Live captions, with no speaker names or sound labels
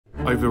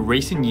over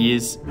recent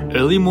years,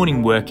 early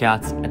morning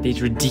workouts at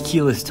these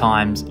ridiculous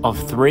times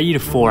of 3 to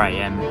 4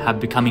 a.m.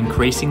 have become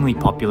increasingly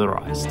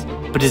popularized.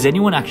 But does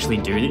anyone actually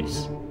do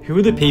this? Who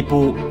are the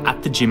people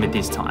at the gym at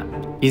this time?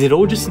 Is it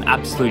all just an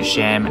absolute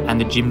sham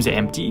and the gyms are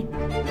empty?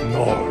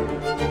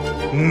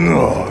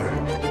 No.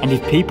 And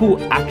if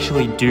people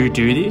actually do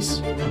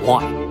this,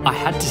 why? I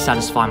had to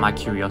satisfy my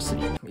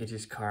curiosity. It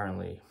is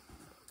currently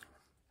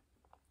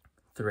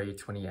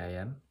 3:20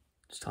 a.m.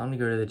 It's time to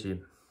go to the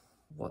gym.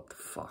 What the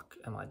fuck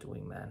am I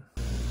doing, man?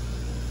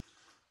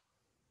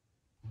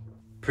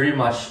 Pretty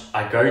much,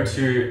 I go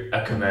to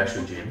a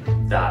commercial gym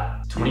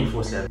that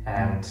 24/7,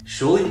 and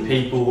surely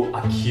people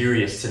are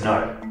curious to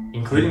know,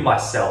 including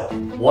myself,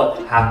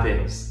 what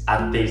happens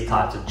at these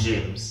types of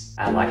gyms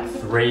at like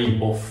 3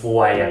 or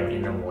 4 a.m.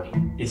 in the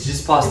morning. It's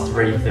just past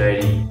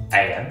 3:30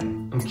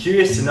 a.m. I'm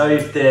curious to know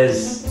if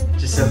there's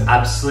just some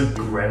absolute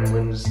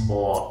gremlins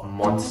or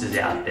monsters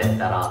out there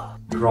that are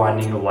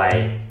grinding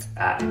away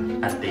at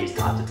these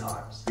types of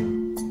times.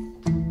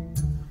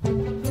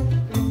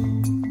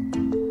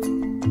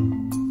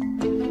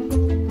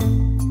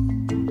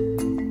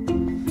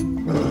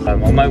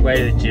 I'm on my way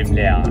to the gym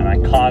now, and I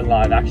can't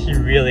lie, I'm actually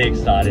really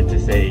excited to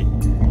see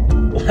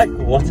like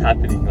what's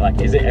happening. Like,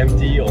 is it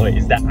empty or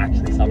is there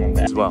actually someone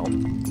there as well?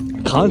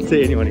 I can't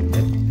see anyone in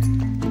there,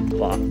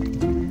 but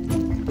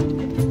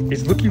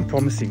it's looking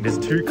promising. There's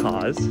 2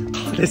 cars.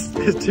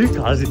 There's 2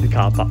 cars in the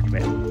car park,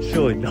 man.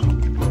 Surely not.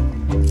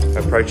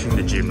 Approaching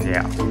the gym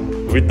now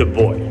with the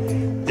boy.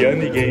 The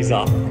only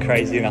geezer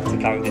crazy enough to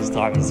come at this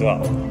time as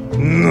well.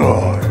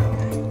 No!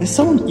 There's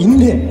someone in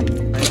there.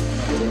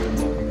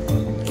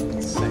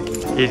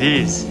 It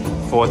is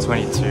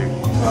 4:22.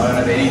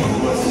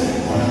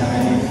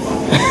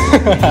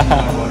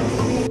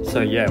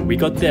 So yeah, we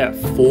got there at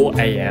 4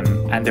 a.m.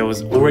 and there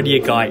was already a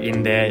guy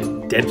in there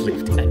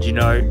deadlift. And you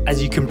know,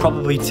 as you can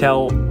probably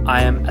tell,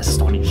 I am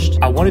astonished.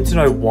 I wanted to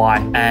know why,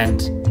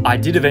 and I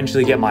did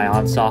eventually get my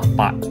answer,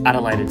 but at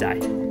a later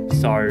date.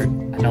 So,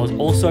 and I was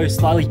also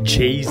slightly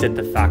cheesed at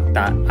the fact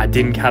that I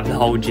didn't have the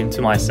whole gym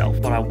to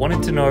myself, but I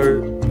wanted to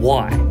know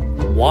why.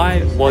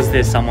 Why was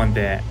there someone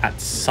there at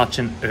such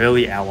an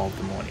early hour of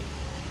the morning?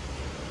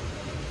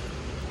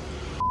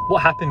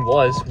 What happened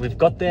was, we've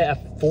got there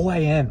at 4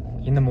 a.m.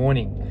 in the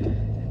morning,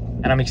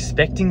 and I'm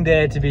expecting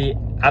there to be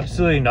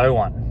absolutely no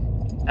one.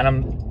 And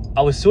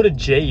I was sort of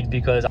G'd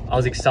because I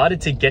was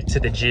excited to get to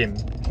the gym.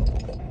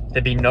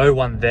 There'd be no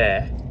one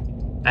there,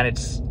 and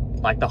it's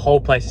like the whole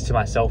place is to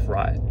myself,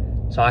 right?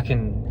 So I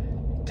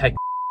can take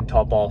the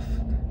top off,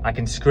 I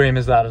can scream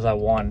as loud as I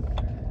want,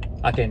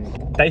 I can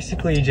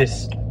basically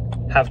just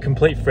have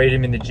complete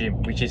freedom in the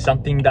gym, which is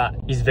something that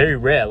is very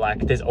rare.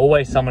 Like, there's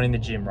always someone in the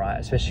gym, right?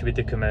 Especially with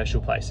the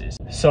commercial places.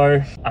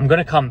 So I'm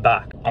gonna come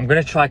back. I'm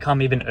gonna try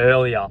come even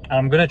earlier, and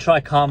I'm gonna try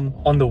come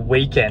on the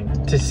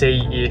weekend to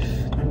see if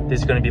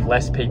there's gonna be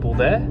less people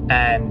there,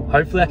 and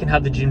hopefully I can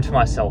have the gym to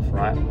myself,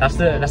 right? That's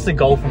the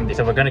goal from this.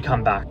 So we're gonna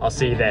come back. I'll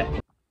see you there.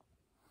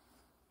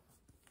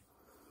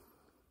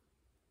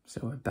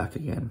 So we're back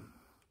again,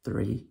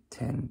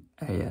 3:10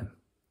 a.m.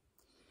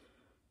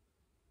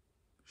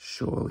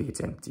 Surely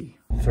it's empty.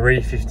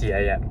 3:50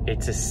 a.m.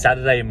 It's a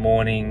Saturday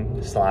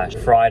morning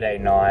 / Friday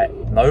night.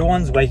 No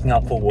one's waking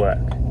up for work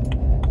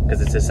because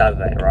it's a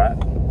Saturday, right?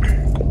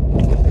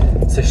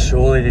 So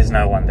surely there's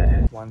no one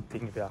there. One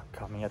thing about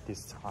coming at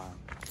this time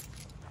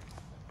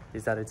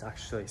is that it's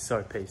actually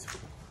so peaceful.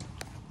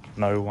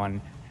 No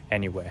one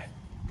anywhere.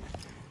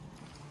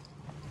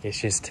 It's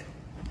just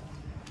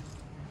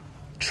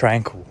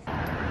tranquil.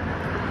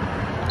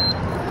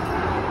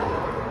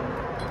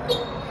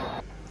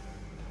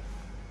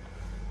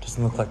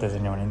 Doesn't look like there's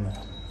anyone in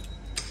there.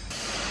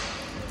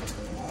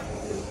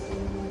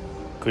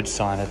 Good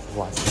sign that the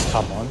lights just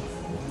come on. I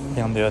think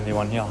I'm the only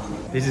one here.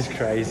 This is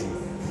crazy.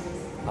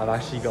 I've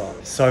actually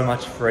got so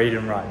much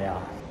freedom right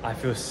now. I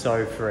feel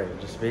so free.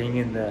 Just being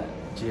in the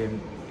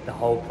gym, the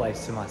whole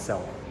place to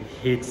myself. It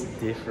hits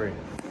different.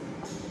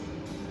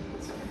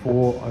 It's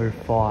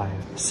 4:05.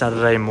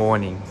 Saturday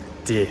morning,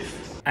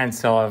 diff. And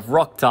so I've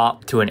rocked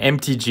up to an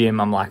empty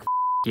gym. I'm like,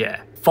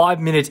 yeah.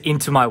 5 minutes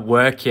into my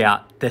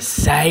workout, the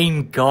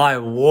same guy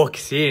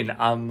walks in.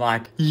 I'm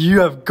like, you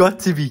have got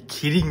to be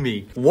kidding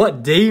me.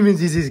 What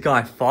demons is this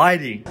guy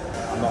fighting?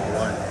 I'm not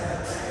alone.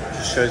 It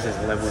just shows there's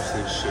levels to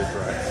this shit,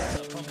 right?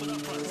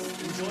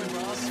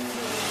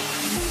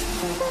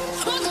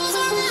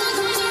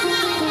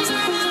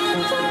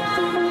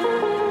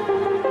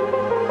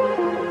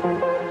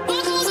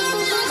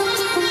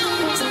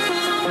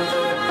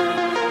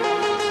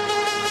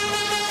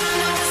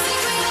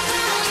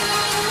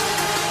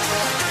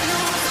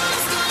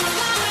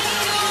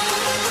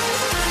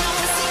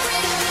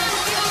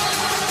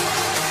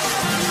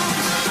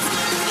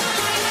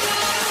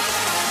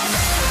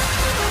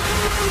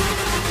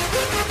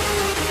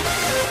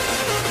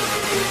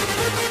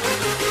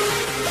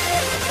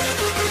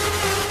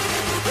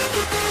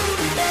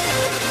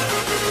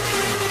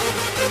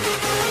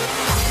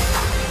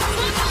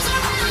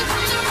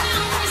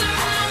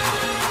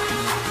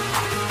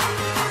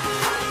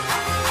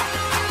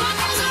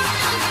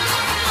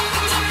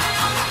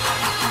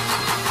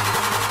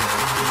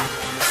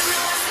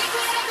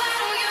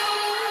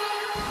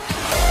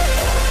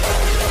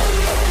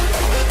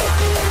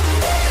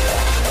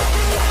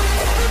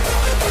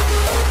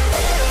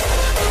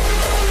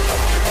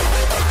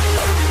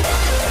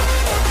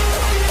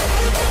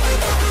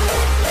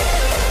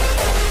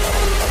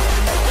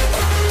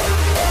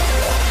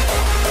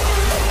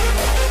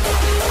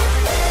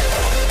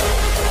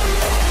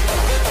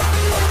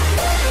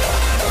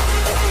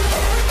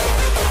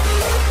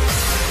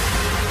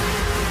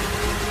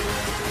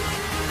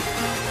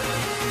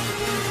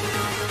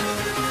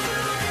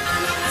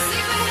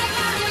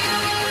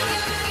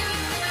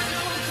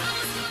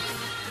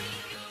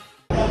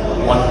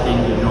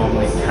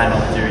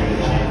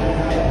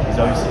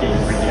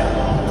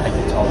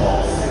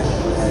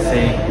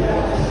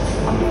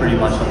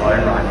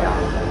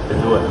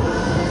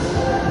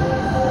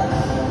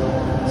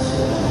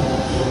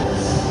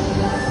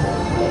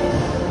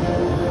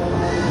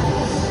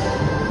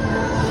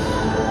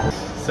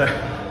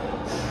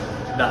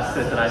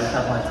 just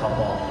have my top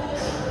off.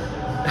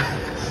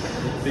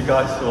 The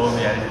guy saw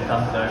me and he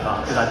comes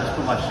over because I just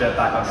put my shirt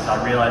back on because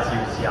I realized he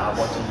was here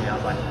watching me. I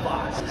was like,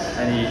 fuck.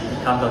 And he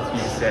comes up to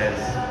me and says,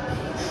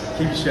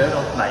 keep your shirt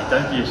off, mate,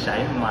 don't be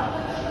ashamed. I'm like,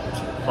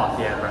 fuck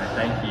yeah, bro,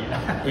 thank you.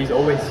 He's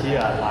always here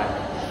at like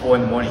 4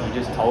 in the morning. He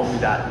just told me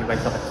that he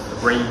wakes up at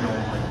 3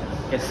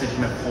 normally, gets to the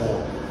gym at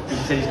 4. He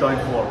said he's going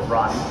for a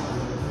run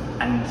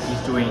and he's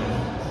doing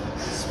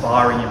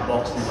sparring and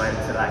boxing later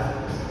today,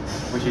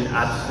 which is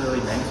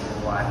absolutely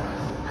mental. Like,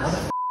 how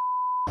the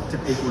do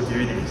people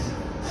do this?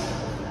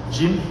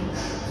 Gym,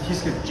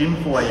 he's got gym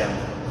 4 AM,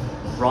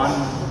 run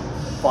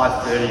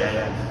 5:30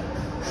 AM,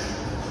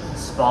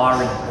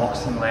 sparring,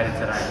 boxing later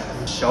today.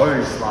 It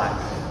shows like,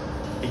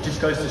 it just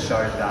goes to show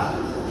that,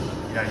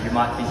 you know, you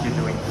might think you're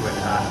doing good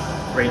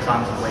at 3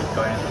 times a week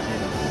going to the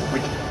gym,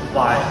 which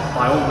by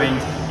all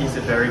means is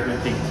a very good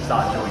thing to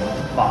start doing,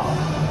 but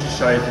it just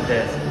shows that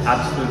there's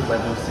absolute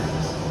levels to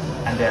this,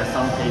 and there are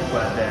some people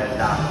out there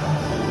that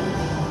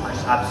are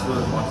just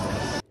absolute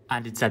monsters.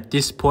 And it's at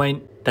this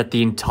point that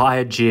the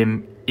entire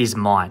gym is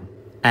mine.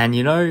 And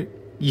you know,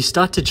 you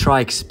start to try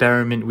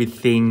experiment with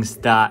things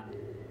that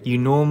you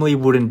normally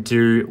wouldn't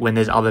do when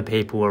there's other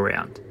people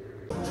around.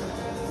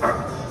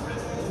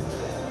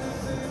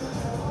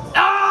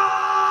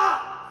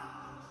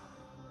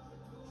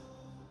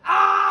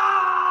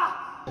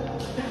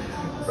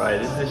 Bro,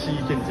 this is the shit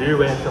you can do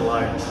when it's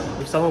alone.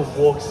 If someone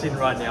walks in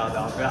right now,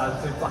 though, I'm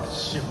gonna fucking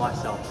shit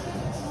myself.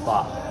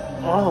 But,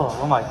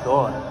 oh my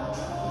god.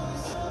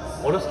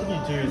 What else can you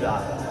do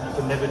that you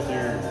can never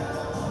do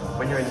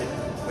when you're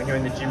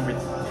in the gym with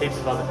heaps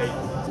of other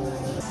people?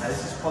 Now,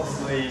 this is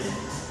probably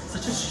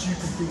such a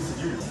stupid thing to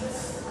do.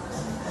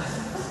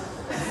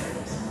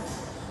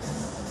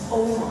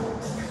 Oh my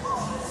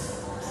god.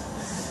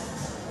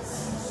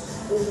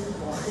 Oh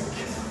my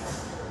god.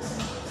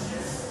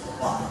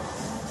 Wow.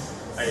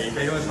 Hey, if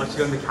anyone's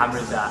watching on the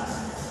cameras at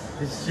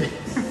this gym,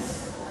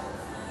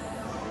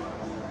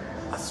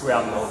 I swear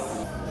I'm not.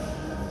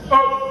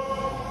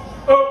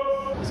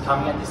 Is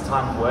coming at this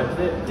time worth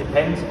it?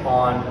 Depends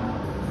on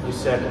your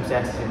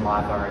circumstances in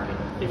life, I reckon.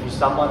 If you're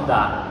someone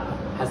that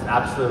has an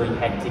absolutely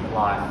hectic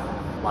life,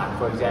 like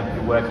for example,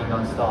 you're working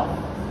non-stop,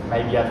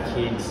 maybe you have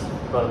kids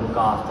you've got to look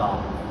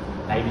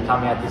after, maybe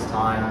coming at this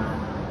time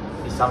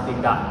is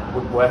something that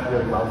would work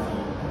really well for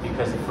you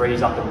because it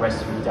frees up the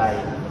rest of your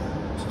day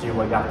to do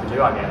what you have to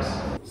do, I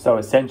guess. So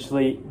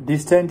essentially,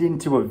 this turned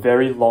into a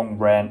very long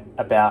rant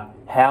about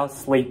how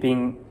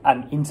sleeping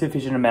an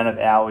insufficient amount of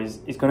hours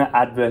is going to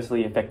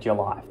adversely affect your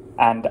life.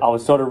 And I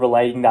was sort of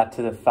relating that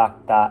to the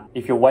fact that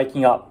if you're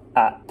waking up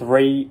at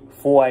 3,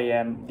 4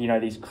 AM, you know,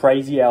 these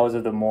crazy hours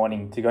of the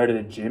morning to go to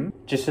the gym,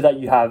 just so that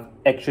you have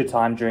extra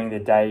time during the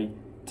day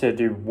to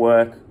do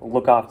work,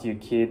 look after your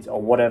kids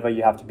or whatever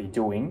you have to be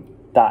doing,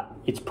 that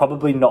it's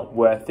probably not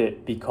worth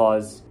it,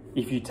 because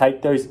if you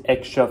take those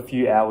extra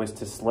few hours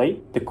to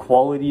sleep, the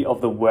quality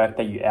of the work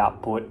that you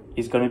output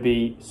is going to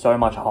be so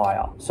much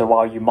higher. So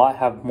while you might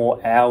have more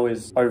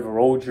hours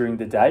overall during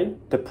the day,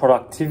 the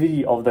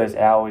productivity of those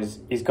hours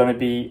is going to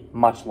be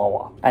much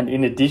lower. And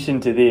in addition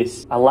to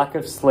this, a lack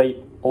of sleep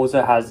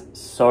also has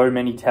so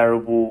many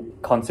terrible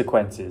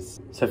consequences.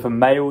 So for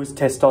males,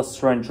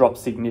 testosterone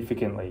drops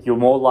significantly. You're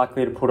more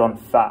likely to put on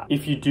fat.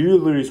 If you do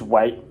lose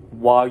weight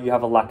while you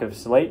have a lack of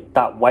sleep,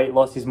 that weight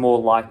loss is more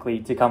likely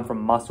to come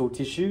from muscle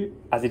tissue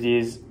as it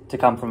is to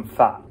come from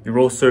fat. You're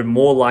also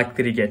more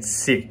likely to get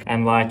sick.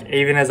 And like,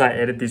 even as I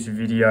edit this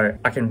video,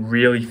 I can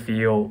really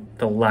feel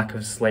the lack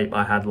of sleep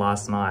I had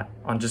last night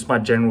on just my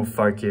general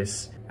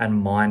focus and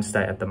mind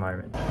state at the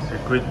moment. It's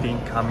a good thing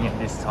coming at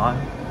this time.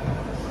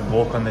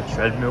 Walk on the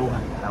treadmill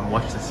and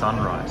watch the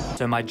sunrise.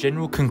 So my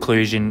general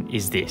conclusion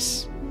is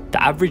this.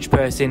 The average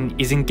person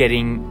isn't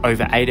getting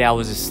over 8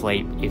 hours of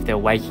sleep if they're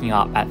waking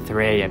up at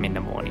 3 AM in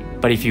the morning.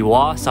 But if you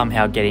are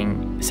somehow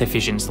getting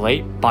sufficient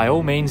sleep, by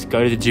all means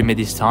go to the gym at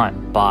this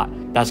time. But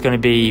that's going to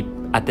be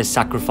at the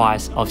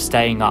sacrifice of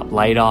staying up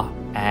later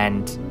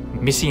and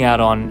missing out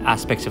on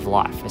aspects of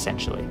life,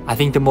 essentially. I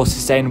think the more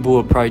sustainable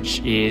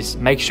approach is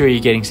make sure you're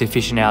getting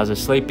sufficient hours of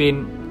sleep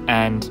in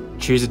and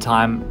choose a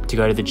time to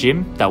go to the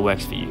gym that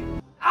works for you.